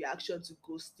adverse reaction to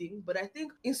ghosting, but I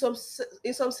think in some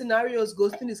scenarios,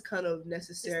 ghosting is kind of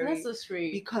necessary. It's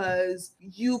necessary because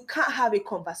you can't have a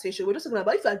conversation. We're just talking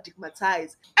about if you're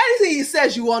stigmatized. Anything he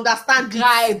says, you understand.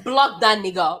 Guy, block that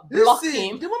nigga. Block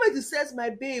him. The moment he says my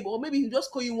babe, or maybe he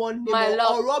just call you one name,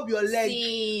 or rub your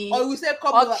leg, or we say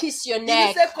come over, kiss your neck.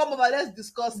 He say come over, let's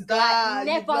discuss that.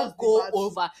 Never go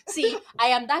over. See, I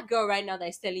am that girl right now that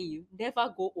is telling you,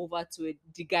 never go over to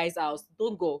the guy's house.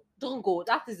 Don't go.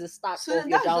 That is the start of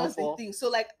your downfall. The thing. So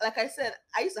like I said,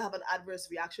 I used to have an adverse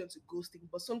reaction to ghosting,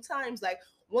 but sometimes, like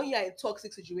when you're in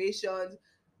toxic situations,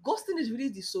 ghosting is really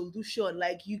the solution.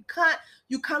 Like you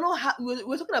cannot have.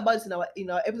 We're talking about this in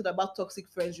our episode about toxic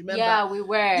friends. Remember? Yeah, we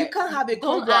were. You can't have a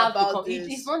convo about this.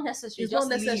 It's not necessary. It's not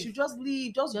necessary. Just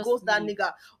leave. Just ghost that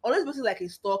nigga. Unless it's like a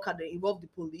stalker, they involve the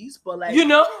police. But like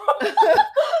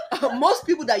most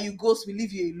people that you ghost will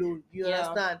leave you alone. You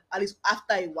understand? At least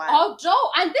after a while. Although,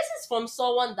 and this is from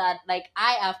someone that like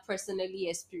I have personally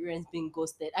experienced being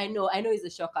ghosted. I know it's a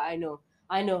shocker. I know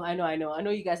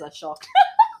you guys are shocked.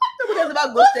 Nobody has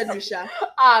ever ghosted me, Sha.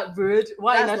 Rude.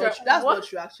 Why that's not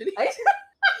true, actually.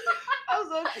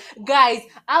 Guys,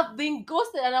 I've been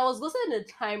ghosted, and I was ghosted in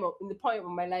the point of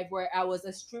my life where I was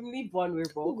extremely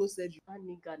vulnerable. Who ghosted you? A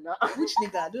nigga, nah. Which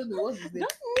nigga? I don't know. What's his name?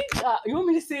 That nigga. You want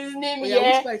me to say his name? Oh,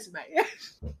 yeah. Which part is my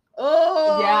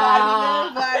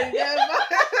I remember.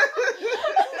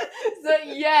 So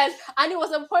yes, and it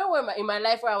was a point where in my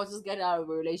life where I was just getting out of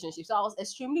a relationship, so I was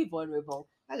extremely vulnerable.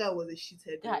 That guy was a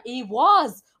shithead. Yeah, he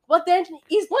was. But then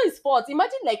it's not his fault.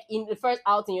 Imagine like in the first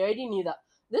outing, you already knew that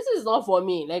this is not for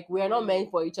me. Like we are not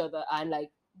meant for each other, and like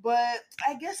But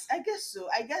I guess so.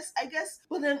 I guess.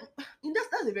 But then,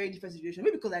 that's a very different situation.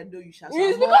 Maybe because I know you, Sha. So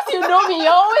It's I'm more- because you know me.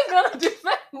 You're always gonna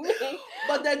defend me.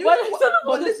 But then, But it's not about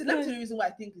but the listen, let me friend. tell you the reason why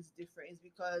I think it's different. Is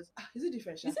because is it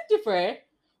different, Sha? Is it different?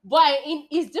 But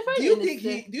it's different. Do you in the think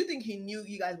sense- do you think he knew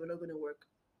you guys were not going to work?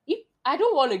 If I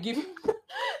don't want to give,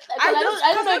 I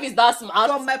I don't know if it's that smart.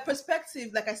 From my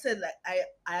perspective, like I said, like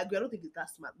I agree. I don't think it's that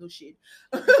smart. No shade.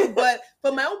 But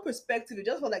from my own perspective, it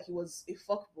just felt like he was a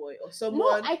fuck boy or No,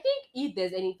 someone. I think if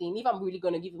there's anything, if I'm really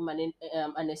gonna give him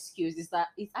an excuse, is that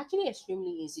it's actually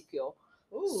extremely insecure.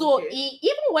 Ooh, So okay.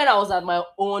 even when I was at my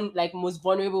own like most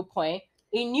vulnerable point,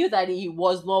 he knew that he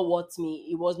was not worth me.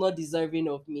 He was not deserving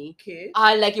of me, Okay.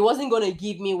 and like he wasn't gonna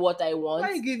give me what I want. Why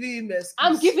are you giving him excuse?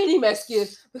 I'm giving him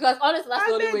excuse because honestly, that's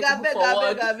the only way to move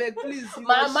forward. I beg, please.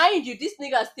 Mind you, this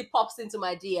nigga still pops into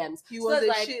my DMs. He So was it's a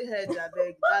like, shithead, I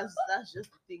beg. That's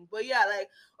just the thing. But yeah, like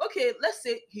okay, let's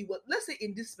say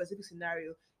in this specific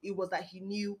scenario, it was that he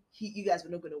knew you guys were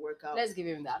not gonna work out. let's give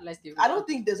him that. Let's give him I that. don't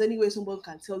think there's any way someone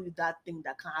can tell you that thing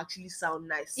that can actually sound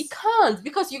nice. It can't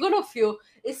because you're gonna feel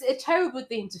it's a terrible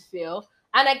thing to feel.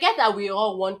 And I get that we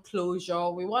all want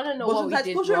closure. We want to know But what we sometimes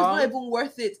did closure wrong. is not even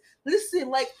worth it. Listen,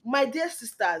 like my dear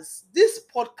sisters, this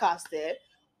podcast there,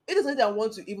 it is something I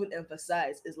want to even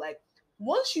emphasize is like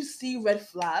once you see red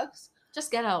flags, Just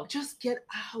get out. just get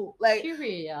out. Like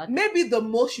Period. maybe the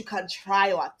most you can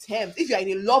try or attempt if you're in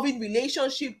a loving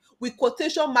relationship with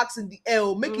quotation marks in the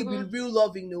air, make it be real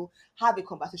loving, have a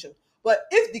conversation. But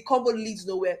if the convo leads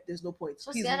nowhere, there's no point.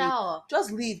 Just Please get leave. out.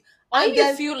 Just leave. Or And if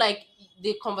then you feel like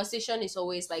the conversation is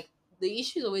always like the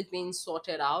issue is always being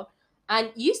sorted out, and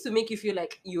it used to make you feel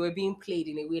like you were being played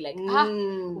in a way like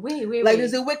wait, like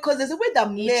there's a way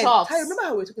that He men talks. I remember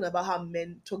how we were talking about how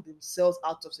men talk themselves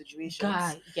out of situations.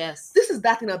 guy, yes. This is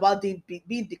that thing about being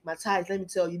stigmatized, let me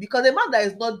tell you, because a man that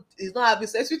is not having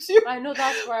sex with you I know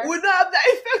that's right. will not have that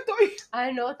effect on you.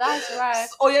 I know that's right.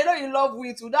 Or you're not in love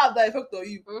with, will not have that effect on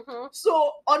you. Mm-hmm.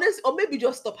 So honestly, or maybe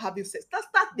just stop having sex.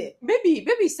 Start there. Maybe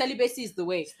celibacy is the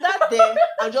way. Start there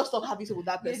and just stop having sex with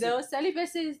that person.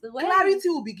 Celibacy is the way. Clarity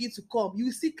will begin to come. You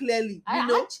will see clearly. I You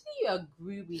know. actually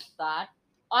agree with that.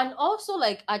 And also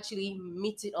like actually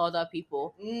meeting other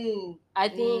people. I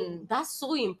think that's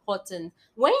so important.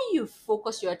 When you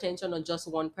focus your attention on just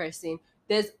one person,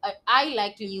 there's a high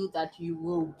likelihood that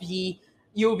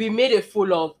you'll be made a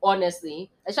fool of, honestly.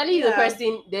 Especially if the Yeah.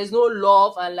 person there's no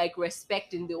love and like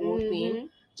respect in the whole thing.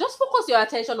 Just focus your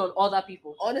attention on other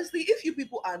people. Honestly, if you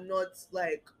people are not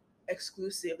like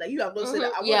exclusive, like you have not said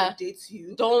that I Yeah. want to date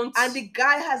you, Don't and the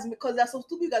guy has, because there's some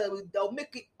stupid guys that'll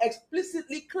make it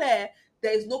explicitly clear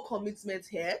there is no commitment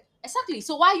here. exactly.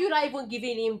 So why are you not even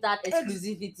giving him that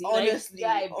exclusivity? Honestly,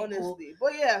 Like, guy, honestly.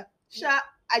 But yeah, Sha,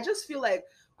 I just feel like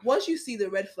once you see the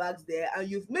red flags there and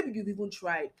you've even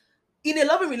tried in a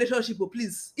loving relationship, but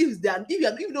please, if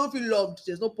you don't feel loved,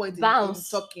 there's no point in Bounce.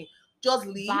 talking. Just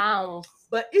leave. bounce.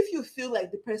 But if you feel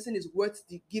like the person is worth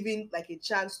giving like a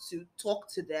chance to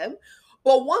talk to them,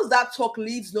 but once that talk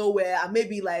leads nowhere and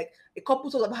maybe like a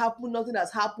couple talks have happened, nothing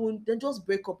has happened, then just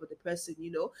break up with the person,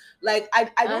 Like I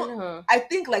don't know. I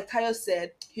think like Tayo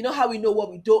said, you know how we know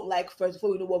what we don't like first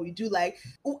before we know what we do like.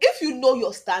 If you know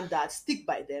your standards, stick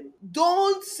by them.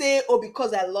 Don't say, oh,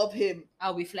 because I love him,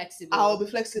 I'll be flexible. I'll be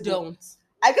flexible. Don't.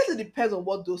 I guess it depends on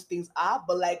what those things are,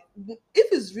 but like if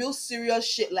it's real serious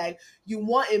shit, like you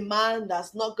want a man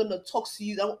that's not gonna talk to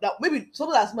you, that maybe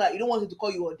something that's smart, you don't want him to call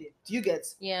you all day. Do you get?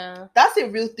 Yeah. That's a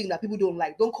real thing that people don't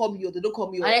like. Don't call me all day, don't call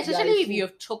me all day. And especially if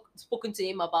you've spoken to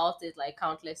him about it like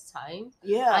countless times,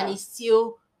 yeah, and he's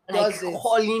still like Does it.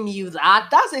 calling you that.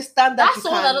 That's a standard. That's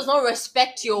someone that does not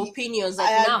respect your opinions. Like,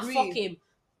 I nah, agree. fuck him.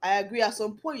 I agree. At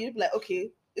some point, you'd be like,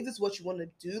 okay, if this is what you want to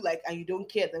do, like, and you don't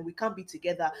care, then we can't be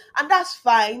together, and that's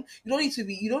fine. You don't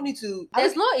need to.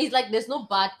 There's no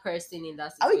bad person in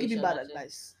that situation. Are we giving bad actually.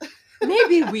 advice?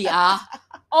 Maybe we are.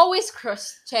 Always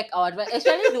cross-check our advice,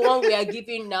 especially the one we are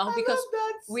giving now, because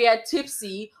we are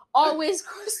tipsy. Always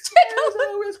cross-check.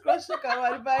 Always cross-check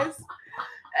our advice.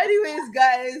 Anyways,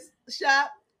 guys, Sha,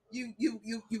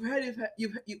 you've heard it.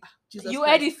 Jesus You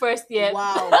Christ. heard it first, yeah.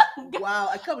 Wow, wow!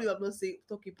 I can't believe I'm not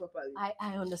talking properly. I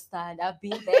understand. I've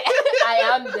been there. I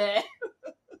am there.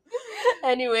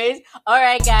 Anyways, all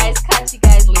right, guys. Catch you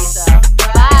guys